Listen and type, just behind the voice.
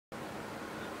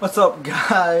What's up,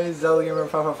 guys? Zelda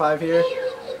OoT here.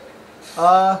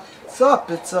 What's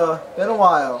up? It's been a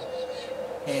while.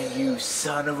 And you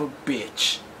son of a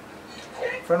bitch.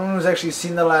 For anyone who's actually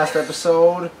seen the last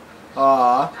episode,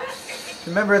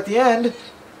 remember at the end,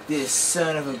 this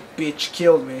son of a bitch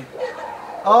killed me.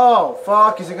 Oh,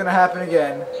 fuck, is it gonna happen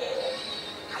again?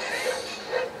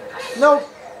 Nope,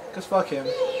 cause fuck him.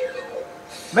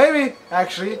 Maybe,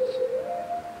 actually.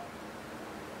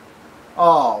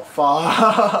 Oh,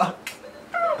 fuck.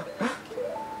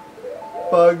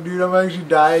 Fuck, dude, I'm actually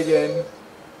die again.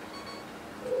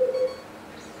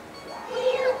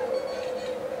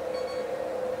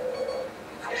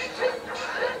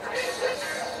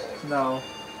 No.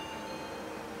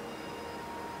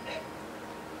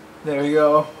 There we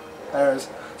go. There's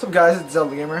what's up, guys? It's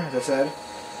Zelda Gamer, as I said.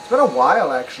 It's been a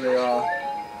while, actually.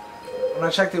 When I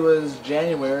checked, it was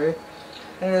January,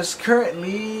 and it's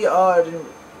currently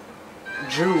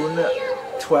June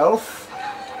 12th.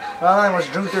 It was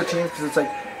June 13th because it's like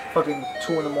fucking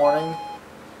 2 in the morning.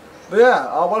 But yeah,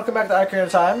 welcome back to Ocarina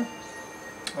of Time.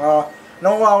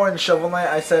 No, while in Shovel Knight,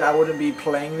 I said I wouldn't be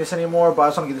playing this anymore, but I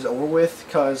just want to get this over with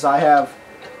because I have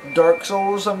Dark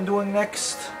Souls I'm doing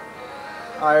next.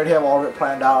 I already have all of it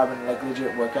planned out. I've been like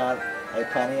legit working on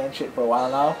like planning and shit for a while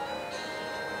now.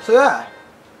 So yeah,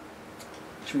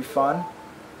 should be fun.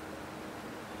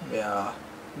 Yeah,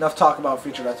 enough talk about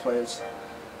future Let's Plays.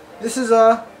 This is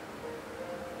where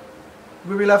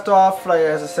we left off. Like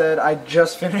as I said, I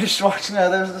just finished watching the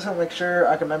others just to make sure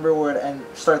I can remember where to end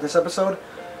start this episode.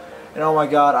 And oh my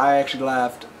god, I actually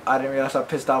laughed. I didn't realize how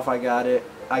pissed off I got.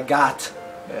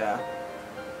 Yeah.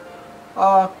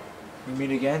 We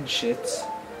meet again, shits.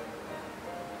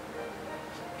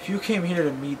 If you came here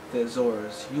to meet the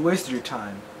Zoras, you wasted your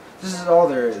time. This is all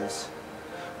there is.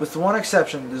 With one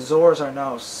exception, the Zoras are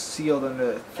now sealed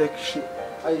under a thick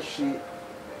ice sheet.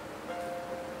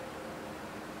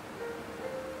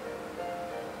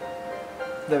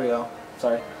 There we go.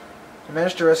 Sorry. I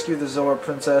managed to rescue the Zora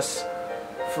princess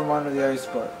from under the ice,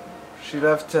 but she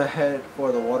left to head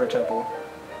for the water temple.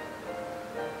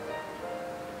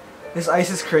 This ice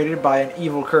is created by an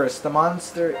evil curse. The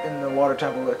monster in the water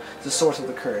temple is the source of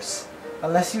the curse.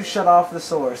 Unless you shut off the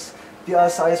source, the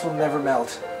ice will never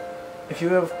melt. If you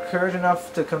have courage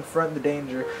enough to confront the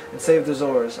danger and save the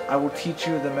Zoras, I will teach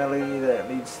you the melody that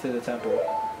leads to the temple.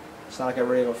 It's not like I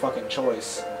really have a fucking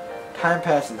choice. Time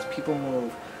passes, people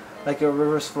move. Like a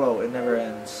river's flow, it never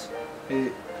ends.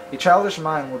 A childish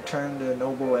mind will turn to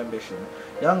noble ambition.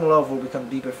 Young love will become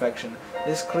deep affection.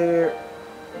 The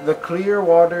clear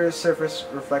water's surface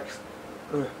reflects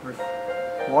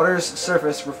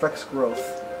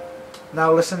growth.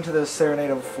 Now listen to the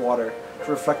serenade of water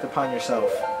to reflect upon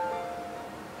yourself.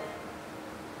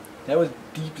 That was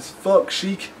deep as fuck,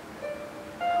 Sheik.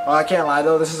 Well, I can't lie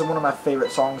though, this is one of my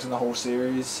favorite songs in the whole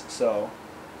series, so.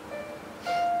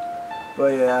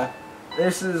 But yeah,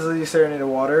 this is the Serenade of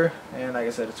Water, and like I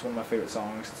said, it's one of my favorite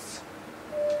songs.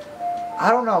 I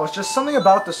don't know, it's just something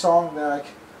about the song that, like,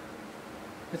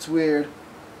 it's weird.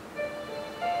 I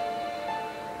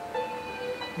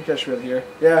think I should really hear.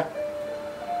 Yeah.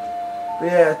 But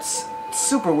yeah, it's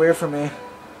super weird for me.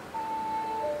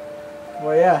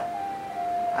 Well, yeah.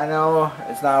 I know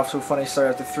it's not so funny start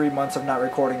after 3 months of not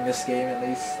recording this game, at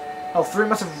least. Oh, 3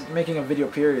 months of making a video,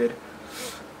 period.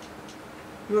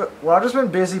 Well, I've just been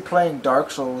busy playing Dark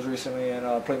Souls recently and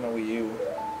playing my Wii U.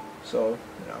 So,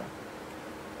 you know.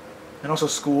 And also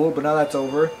school, but now that's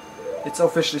over. It's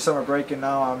officially summer break and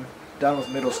now I'm done with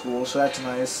middle school, so that's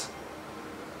nice.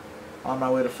 On my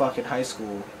way to fucking high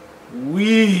school.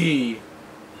 Wee!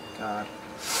 God.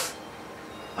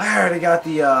 I already got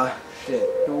the, shit.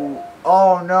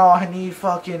 Oh no, I need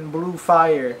fucking blue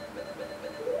fire.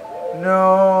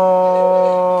 No.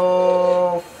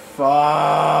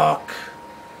 Fuck.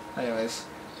 Anyways,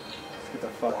 let's get the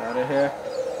fuck out of here.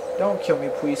 Don't kill me,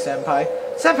 please, senpai.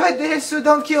 Senpai desu,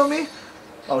 don't kill me.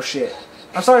 Oh shit.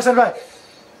 I'm sorry, senpai.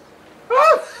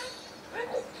 Ah!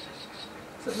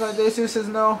 Senpai desu says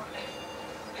no.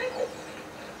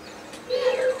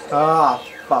 Ah,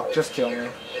 fuck, just kill me.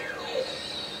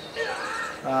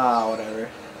 Ah, whatever.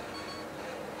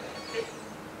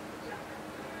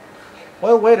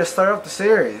 What a way to start off the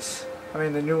series. I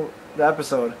mean, the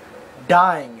episode.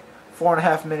 Dying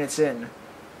 4.5 minutes in.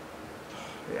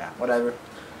 Yeah, whatever.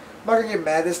 I'm not gonna get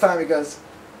mad this time because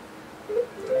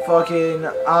fucking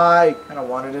I kind of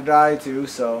wanted to die too,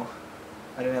 so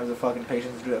I didn't have the fucking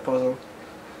patience to do that puzzle.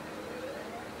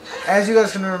 As you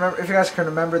guys can remember, if you guys can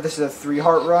remember, this is a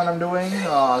 3-heart run I'm doing.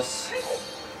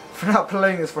 For not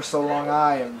playing this for so long,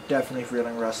 I am definitely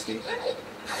feeling rusty.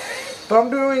 But I'm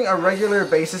doing a regular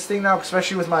basis thing now,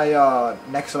 especially with my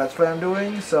next Let's Play I'm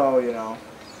doing, so, you know.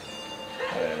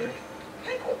 Whatever.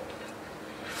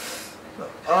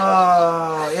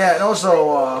 Yeah, and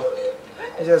also,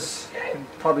 as you can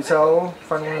probably tell,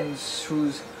 for anyone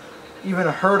who's even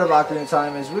heard of Ocarina of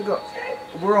Time, is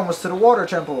we're almost to the water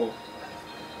temple.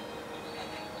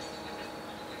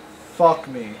 Fuck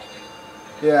me.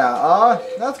 Yeah,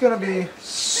 that's gonna be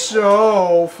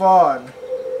so fun.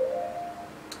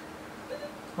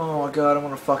 Oh my god, I'm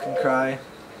gonna fucking cry.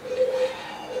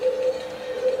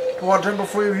 The water temple,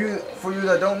 for you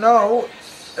that don't know,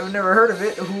 have never heard of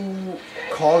it, who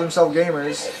call themselves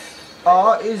gamers,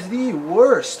 is the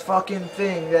worst fucking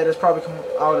thing that has probably come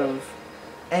out of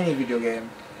any video game.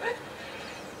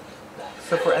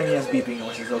 Except for NES beeping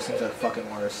noises, those things are the fucking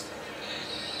worst.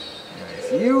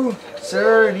 Anyways, you,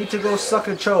 sir, need to go suck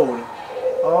a chode.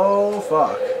 Oh,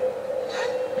 fuck.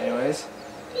 Anyways,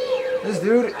 this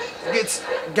dude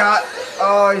got,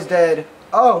 oh, he's dead.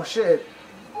 Oh, shit.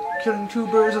 Killing 2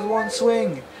 birds with 1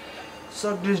 swing.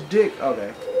 Suck this dick.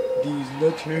 Okay. These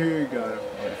nutty. Got him.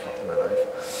 Oh, fuck my life.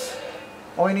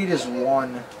 All we need is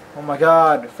 1. Oh my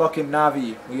god. Fucking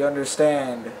Navi. We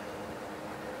understand.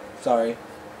 Sorry.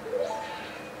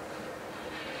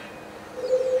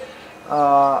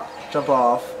 Jump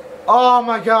off. Oh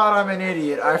my god, I'm an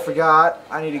idiot. I forgot.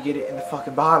 I need to get it in the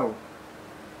fucking bottle.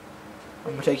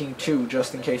 I'm taking 2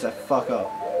 just in case I fuck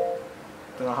up.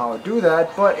 Don't know how I do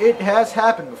that, but it has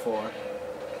happened before.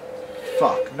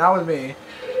 Fuck. Not with me,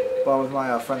 but with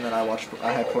my friend that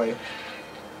I had play.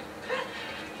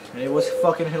 And it was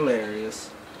fucking hilarious.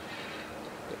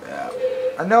 Yeah.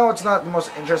 I know it's not the most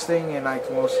interesting and like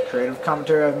the most creative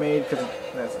commentary I've made because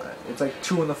it's like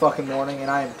 2 in the fucking morning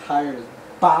and I am tired as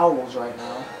bowels right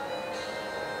now.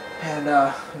 And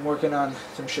I'm working on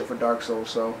some shit for Dark Souls,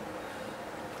 so.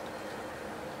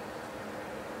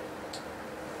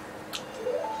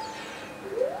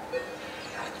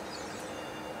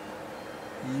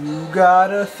 You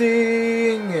got a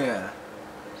thing.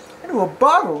 Into a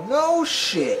bottle? No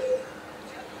shit.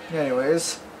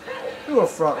 Anyways, do a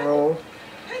front roll.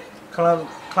 Climb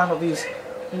up these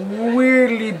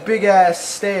weirdly big ass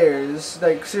stairs.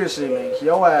 Like seriously, Link,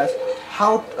 yo ass.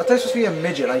 How? I thought you're supposed to be a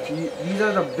midget. Like these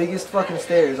are the biggest fucking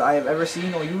stairs I have ever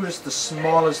seen, or you're just the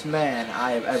smallest man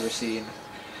I have ever seen.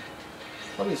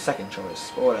 Probably second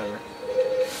choice, but whatever.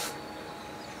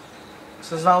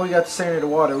 Since now we got to stay near the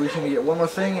water, we can get one more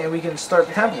thing and we can start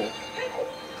the temple.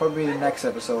 Probably the next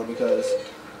episode because,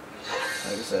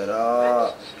 like I said,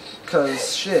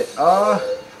 cause shit, what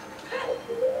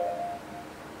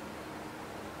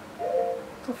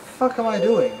the fuck am I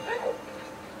doing?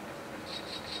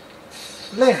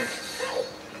 Link,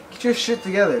 get your shit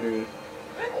together, dude.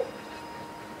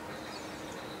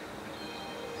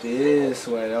 This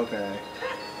way, okay.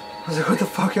 I was like, what the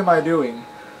fuck am I doing?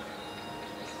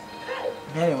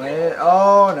 Anyway,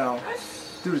 oh no.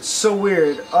 Dude, it's so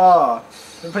weird. I've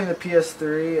been playing the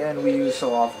PS3 and Wii U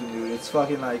so often, dude. It's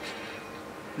fucking like,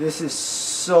 this is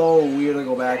so weird to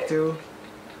go back to.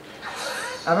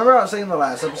 I remember I was saying in the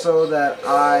last episode that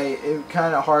it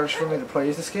kind of harsh for me to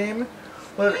play this game.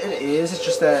 But it is, it's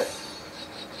just that,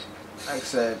 like I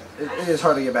said, it is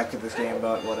hard to get back to this game,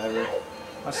 but whatever.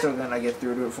 I'm still gonna get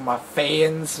through to it for my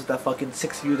fans, the fucking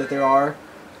 6 of you that there are.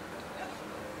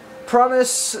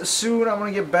 Promise soon I'm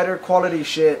gonna get better quality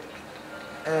shit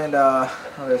and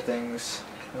other things.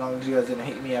 As long as you guys didn't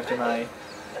hate me after my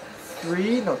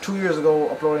 2 years ago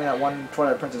uploading that one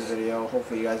Twilight Princess video.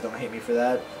 Hopefully you guys don't hate me for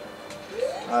that.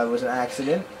 It was an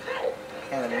accident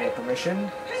and I didn't get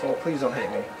permission, so please don't hate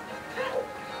me.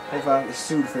 Hopefully I don't get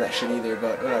sued for that shit either,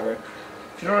 but whatever.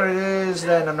 If you know what it is,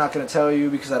 then I'm not gonna tell you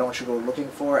because I don't want you to go looking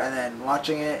for it and then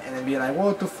watching it and then being like,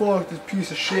 what the fuck, this piece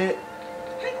of shit.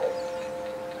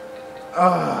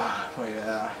 Oh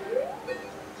yeah.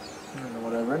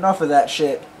 Whatever. Enough of that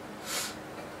shit.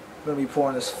 I'm gonna be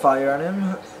pouring this fire on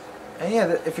him. And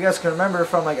yeah, if you guys can remember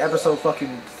from like episode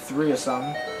fucking 3 or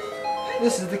something,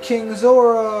 this is the King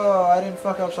Zora. I didn't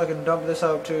fuck up so I can dump this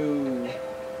out too.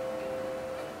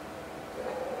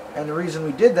 And the reason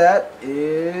we did that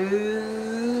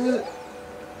is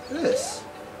this.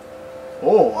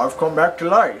 Oh, I've come back to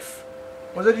life.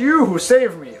 Was it you who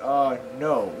saved me?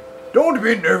 No. Don't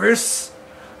be nervous.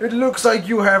 It looks like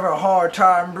you have a hard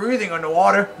time breathing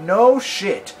underwater. No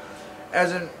shit.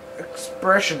 As an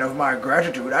expression of my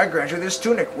gratitude, I grant you this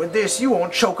tunic. With this, you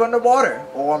won't choke underwater.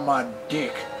 Or my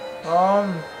dick.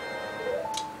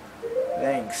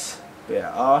 Thanks.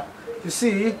 Yeah, you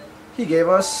see, he gave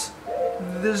us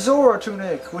the Zora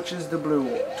tunic, which is the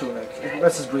blue tunic. It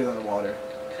lets us breathe underwater.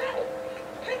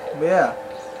 But yeah.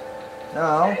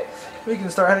 Now, We can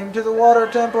start heading to the water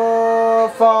temple.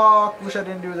 Fuck. Wish I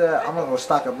didn't do that. I'm gonna go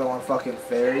stock up though on fucking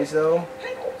fairies though.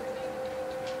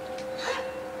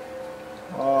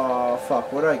 Oh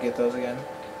fuck. Where did I get those again?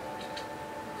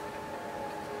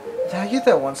 Did I get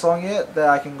that one song yet? That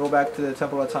I can go back to the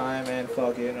Temple of Time and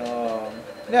fucking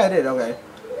yeah, I did. Okay.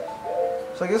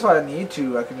 So I guess what I need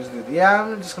to, I can just do. Yeah,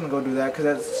 I'm just gonna go do that because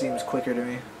that seems quicker to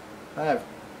me. I have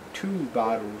 2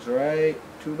 bottles, right?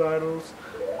 2 bottles.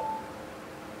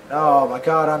 Oh my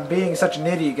god, I'm being such an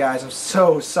idiot, guys. I'm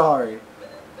so sorry.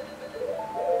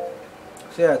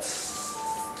 So yeah, it's...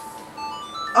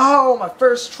 Oh, my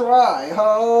first try.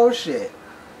 Oh shit.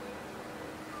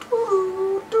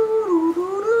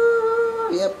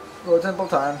 Yep, go to temple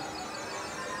time.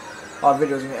 Our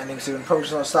video's gonna be ending soon. Probably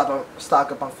just gonna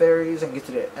stock up on fairies and get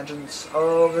to the entrance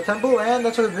of the temple, and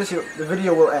that's where the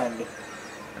video will end.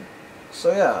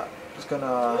 So yeah, just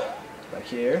gonna back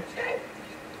here,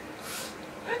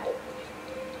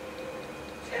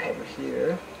 over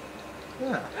here.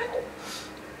 Yeah.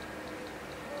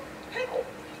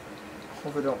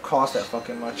 Hopefully, it don't cost that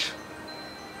fucking much.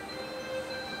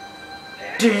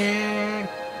 Ding,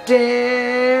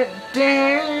 ding,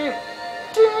 ding,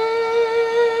 ding.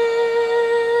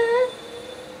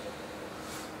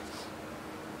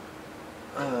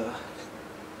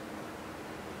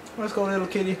 Let's go, little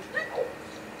kitty.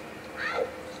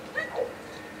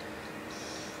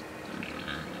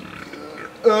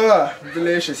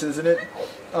 Delicious, isn't it?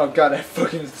 Oh god, that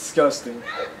fucking is disgusting.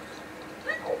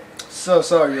 So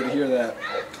sorry to hear that.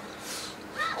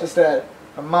 Just that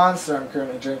a monster I'm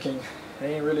currently drinking.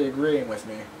 They ain't really agreeing with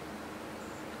me.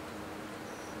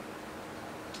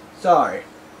 Sorry.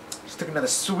 Just took another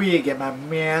swig at my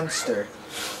monster.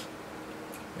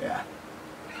 Yeah.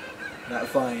 Not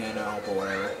funny, I know, but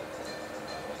whatever.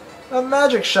 A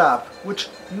magic shop, which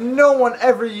no one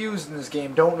ever used in this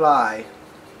game, don't lie.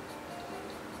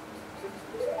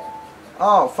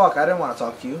 Oh, fuck, I didn't want to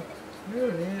talk to you.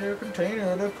 You need a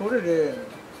container to put it in.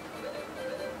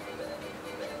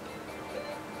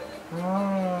 I'm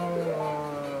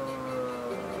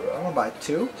gonna buy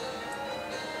 2.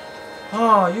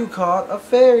 Oh, you caught a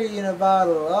fairy in a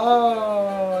bottle.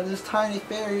 Oh, this tiny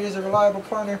fairy is a reliable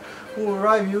partner who will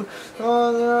revive you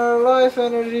on their life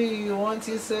energy. Once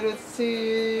you set it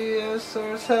free, a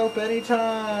source help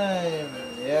anytime.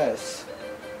 Yes.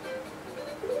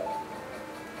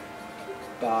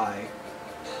 Bye.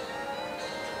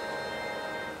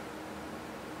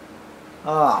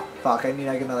 Ah, fuck, I need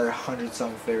like another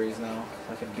 100-some fairies now.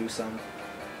 So I can do some.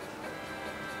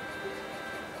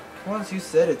 Once you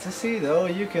set it to sea though,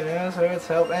 you can ask her its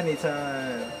help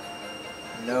anytime.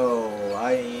 No,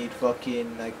 I need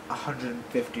fucking like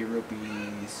 150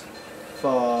 rupees.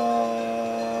 Fuck.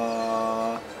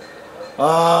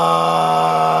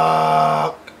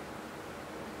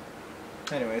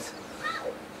 Anyways.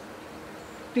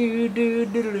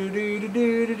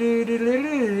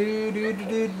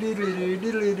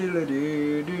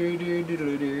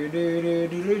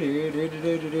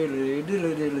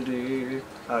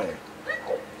 Alright.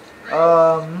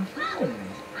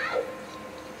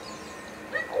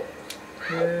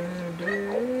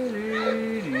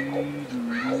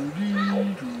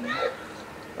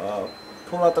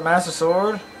 Pull out the Master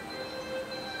Sword.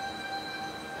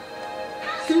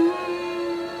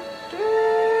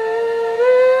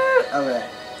 Alright.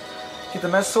 Get the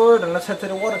Master Sword and let's head to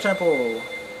the water temple.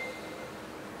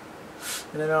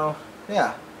 And then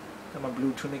yeah. Got my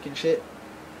blue tunic and shit.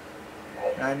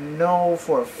 And I know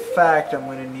for a fact I'm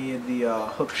gonna need the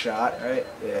hook shot, right?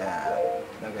 Yeah.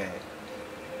 Okay.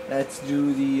 Let's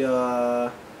do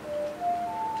the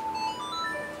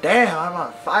damn, I'm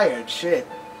on fire, shit.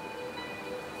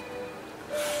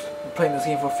 I'm playing this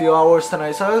game for a few hours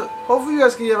tonight, so hopefully you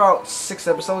guys can get about 6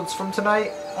 episodes from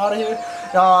tonight out of here.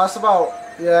 No, that's about,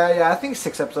 yeah, I think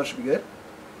 6 episodes should be good.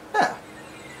 Yeah.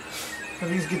 At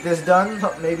least get this done,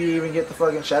 maybe even get the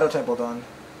fucking Shadow Temple done.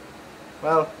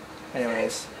 Well,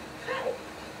 anyways.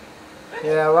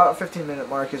 Yeah, about 15-minute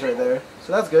mark is right there,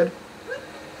 so that's good.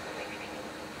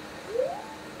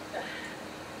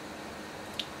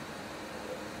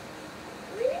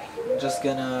 I'm just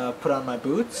gonna put on my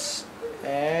boots,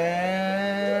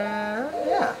 and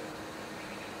yeah.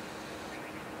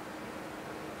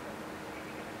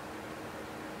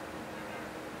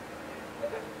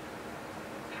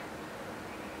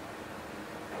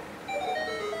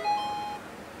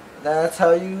 That's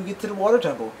how you get to the water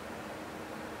temple.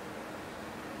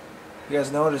 You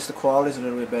guys notice the quality's a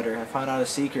little bit better. I found out a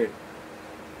secret.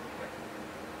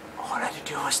 All I had to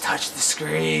do was touch the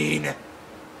screen.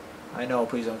 I know,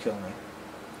 please don't kill me.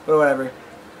 But whatever.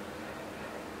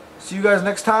 See you guys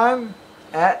next time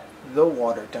at the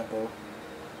water temple.